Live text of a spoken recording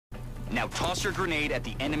Now toss your grenade at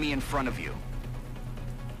the enemy in front of you.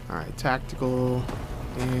 Alright, tactical.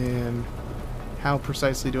 And how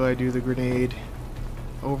precisely do I do the grenade?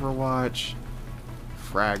 Overwatch.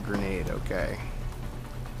 Frag grenade, okay.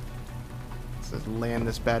 Let's land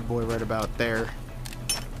this bad boy right about there.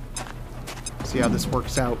 See how this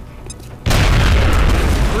works out.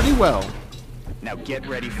 Pretty well. Now get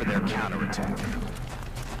ready for their counterattack.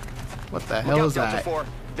 What the hell is that? Delta 4.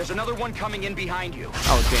 There's another one coming in behind you.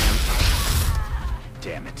 Oh,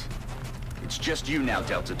 Damn it. It's just you now,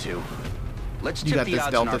 Delta 2. Let's You tip got the this,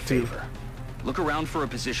 odds Delta in our 2. favor. Look around for a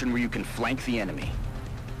position where you can flank the enemy.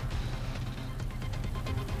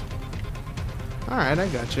 damn. Alright, I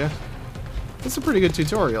gotcha. It's a pretty good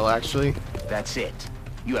tutorial, actually. That's it.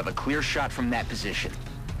 You have a clear shot from that position.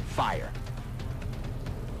 Fire.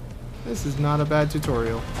 This is not a bad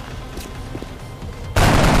tutorial.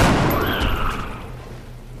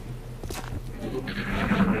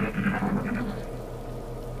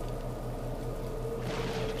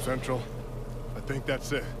 Central, I think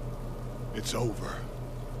that's it. It's over.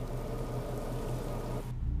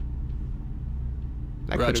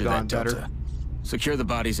 That could have gone better. Delta. Secure the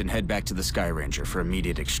bodies and head back to the Sky Ranger for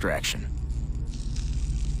immediate extraction.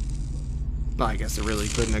 Well, I guess it really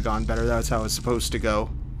couldn't have gone better. That's how it's supposed to go.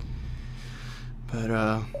 But,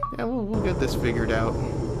 yeah, we'll get this figured out.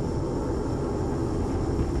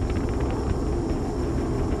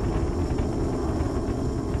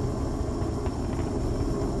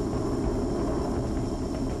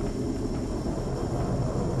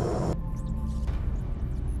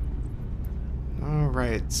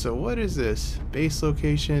 Alright, so what is this? Base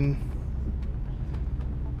location.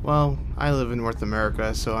 Well, I live in North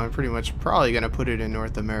America, so I'm pretty much probably going to put it in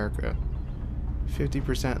North America.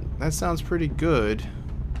 50%. That sounds pretty good.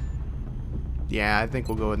 Yeah, I think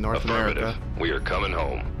we'll go with North America. We are coming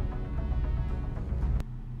home.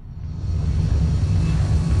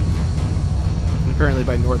 And apparently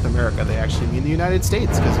by North America, they actually mean the United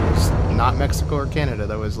States, because it was not Mexico or Canada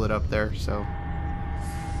that was lit up there, so...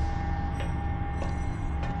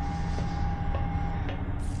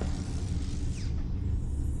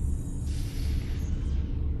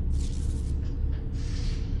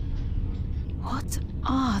 What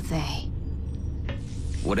are they?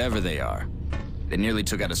 Whatever they are, they nearly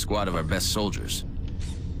took out a squad of our best soldiers.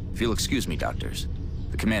 If you'll excuse me, doctors,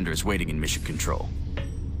 the commander is waiting in mission control.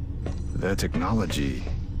 Their technology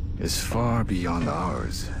is far beyond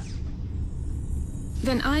ours.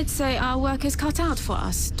 Then I'd say our work is cut out for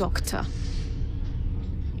us, Doctor.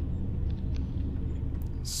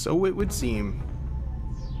 So it would seem.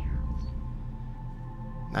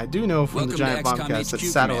 I do know from the Welcome Giant to XCOM Bombcast that HQ,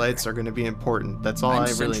 satellites Commander. are going to be important. That's all I'm I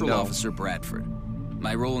really Central know. Officer Bradford.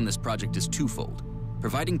 My role in this project is twofold: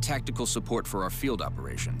 providing tactical support for our field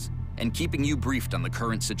operations, and keeping you briefed on the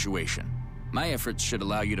current situation. My efforts should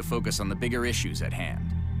allow you to focus on the bigger issues at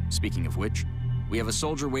hand. Speaking of which, we have a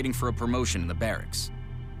soldier waiting for a promotion in the barracks.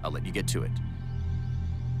 I'll let you get to it.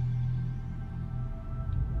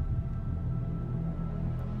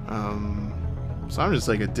 So I'm just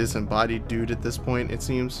like a disembodied dude at this point, it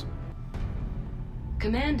seems.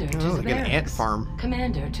 Commander to Oh, the like an ant barracks. farm.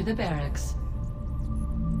 Commander to the barracks.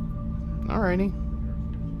 Alrighty.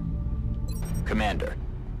 Commander,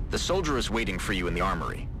 the soldier is waiting for you in the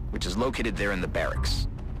armory, which is located there in the barracks.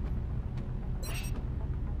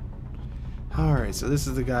 Alright, so this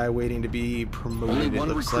is the guy waiting to be promoted, Only it one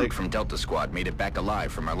looks recruit like. from Delta Squad made it back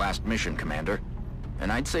alive from our last mission, Commander.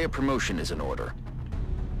 And I'd say a promotion is in order.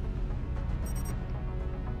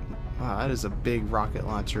 Wow, that is a big rocket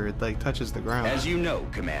launcher. It like touches the ground. As you know,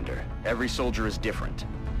 Commander, every soldier is different.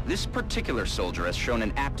 This particular soldier has shown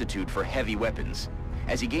an aptitude for heavy weapons.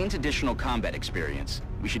 As he gains additional combat experience,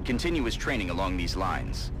 we should continue his training along these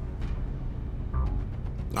lines.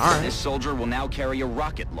 Alright. This soldier will now carry a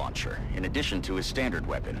rocket launcher, in addition to his standard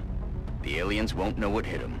weapon. The aliens won't know what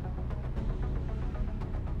hit him.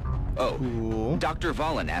 Oh, Cool. Dr.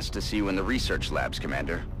 Valen asked to see you in the research labs,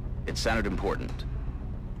 Commander. It sounded important.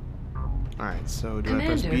 Alright, so do I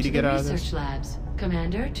press Commander B to to get the out of research this? labs.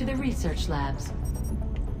 Commander to the research labs.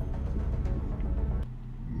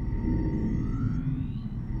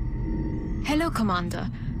 Hello, Commander.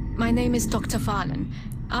 My name is Dr. Valen.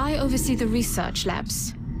 I oversee the research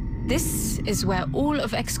labs. This is where all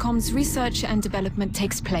of XCOM's research and development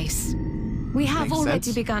takes place. We have Makes already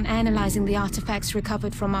sense. begun analyzing the artifacts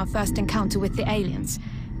recovered from our first encounter with the aliens.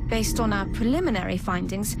 Based on our preliminary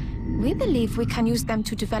findings, we believe we can use them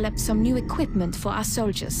to develop some new equipment for our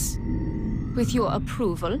soldiers. With your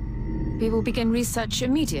approval, we will begin research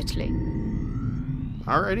immediately.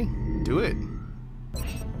 Alrighty, do it.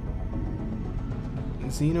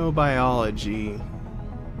 Xenobiology.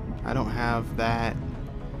 I don't have that.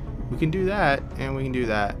 We can do that, and we can do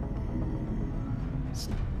that.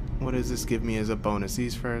 What does this give me as a bonus?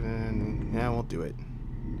 These for... yeah, we'll do it.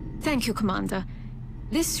 Thank you, Commander.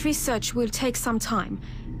 This research will take some time.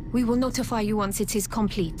 We will notify you once it is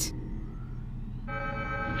complete.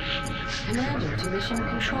 Commander to mission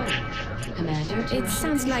control. Commander to It mission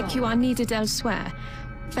sounds like control. you are needed elsewhere.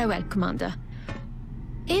 Farewell, Commander.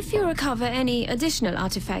 If you recover any additional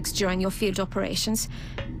artifacts during your field operations,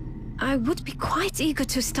 I would be quite eager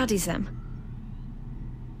to study them.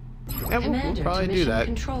 Yeah, we'll Commander probably to do mission that.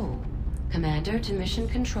 control. Commander to mission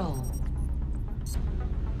control.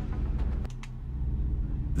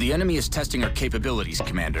 The enemy is testing our capabilities,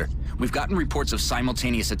 Commander. We've gotten reports of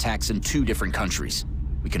simultaneous attacks in 2 different countries.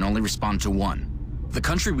 We can only respond to one. The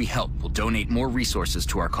country we help will donate more resources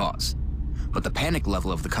to our cause. But the panic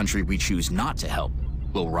level of the country we choose not to help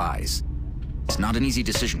will rise. It's not an easy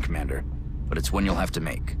decision, Commander, but it's one you'll have to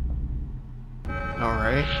make.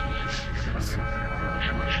 Alright.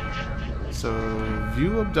 So,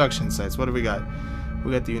 view abduction sites. What do we got?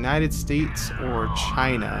 We got the United States or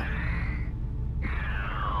China.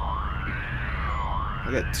 I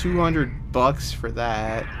got $200 for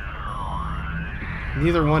that.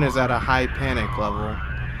 Neither one is at a high panic level.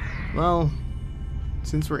 Well,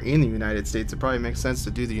 since we're in the United States, it probably makes sense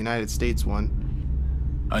to do the United States one.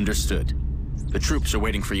 Understood. The troops are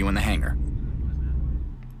waiting for you in the hangar.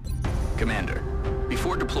 Commander,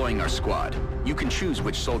 before deploying our squad, you can choose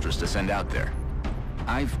which soldiers to send out there.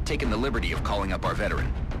 I've taken the liberty of calling up our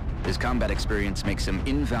veteran. His combat experience makes him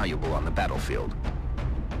invaluable on the battlefield.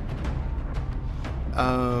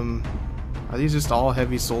 Are these just all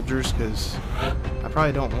heavy soldiers? Because I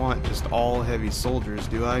probably don't want just all heavy soldiers,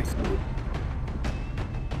 do I?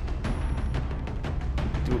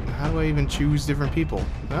 How do I even choose different people?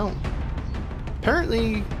 Well,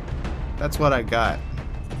 apparently that's what I got.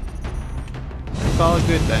 Call it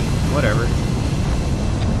good then. Whatever.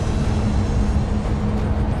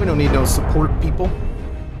 We don't need no support people.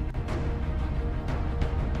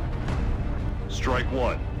 Strike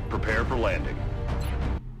 1. Prepare for landing.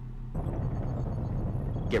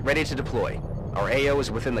 Get ready to deploy. Our AO is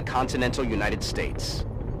within the continental United States.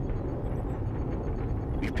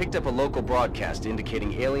 We've picked up a local broadcast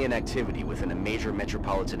indicating alien activity within a major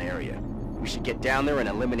metropolitan area. We should get down there and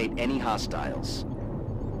eliminate any hostiles.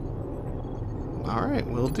 Alright,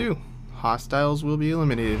 will do. Hostiles will be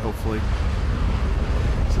eliminated, hopefully.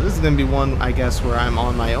 So this is going to be one, I guess, where I'm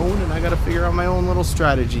on my own, and I got to figure out my own little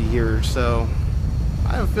strategy here, so...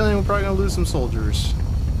 I have a feeling we're probably going to lose some soldiers.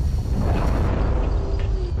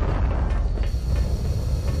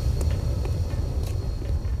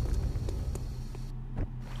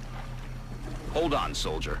 Hold on,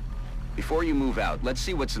 soldier. Before you move out, let's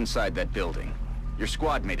see what's inside that building. Your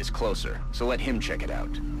squad mate is closer, so let him check it out.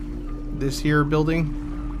 This here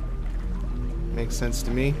building makes sense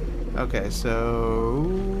to me. Okay, so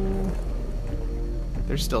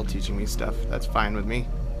they're still teaching me stuff. That's fine with me.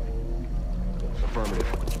 Affirmative.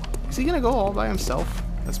 Is he gonna go all by himself?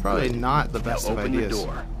 That's probably not the best now of open ideas. the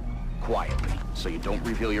door, quietly, so you don't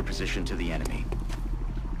reveal your position to the enemy.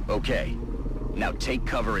 Okay, now take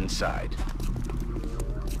cover inside.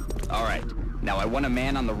 Alright, now I want a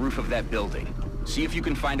man on the roof of that building. See if you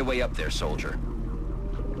can find a way up there, soldier.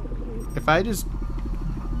 If I just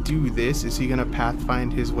do this, is he gonna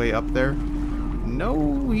pathfind his way up there?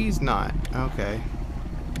 No, he's not. Okay.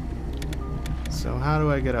 So how do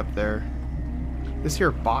I get up there? This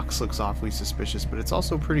here box looks awfully suspicious, but it's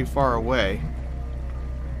also pretty far away.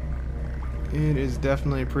 It is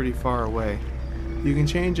definitely pretty far away. You can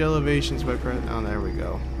change elevations by pressing... Oh, there we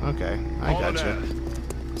go. Okay, I gotcha.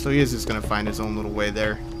 So he is just gonna find his own little way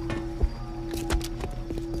there.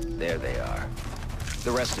 There they are. The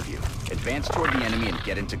rest of you, advance toward the enemy and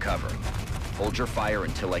get into cover. Hold your fire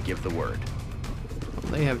until I give the word.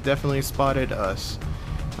 They have definitely spotted us.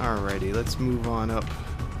 Alrighty, let's move on up.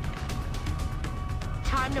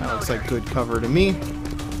 That looks like good cover to me.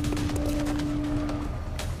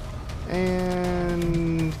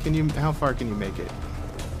 And can you? How far can you make it?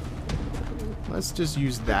 Let's just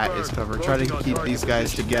use that as cover. Try to keep these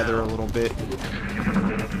guys together a little bit.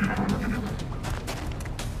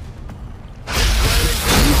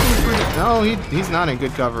 No, he's not in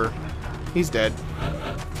good cover. He's dead.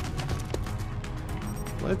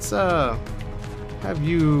 Let's have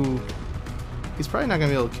you... He's probably not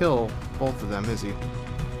gonna be able to kill both of them, is he?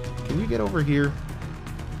 Can you get over here?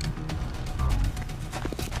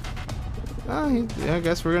 I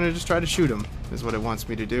guess we're gonna just try to shoot him, is what it wants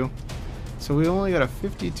me to do. So we only got a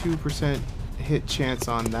 52% hit chance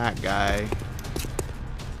on that guy.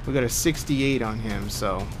 We got a 68 on him,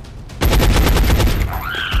 so...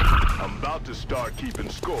 about to start keeping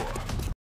score.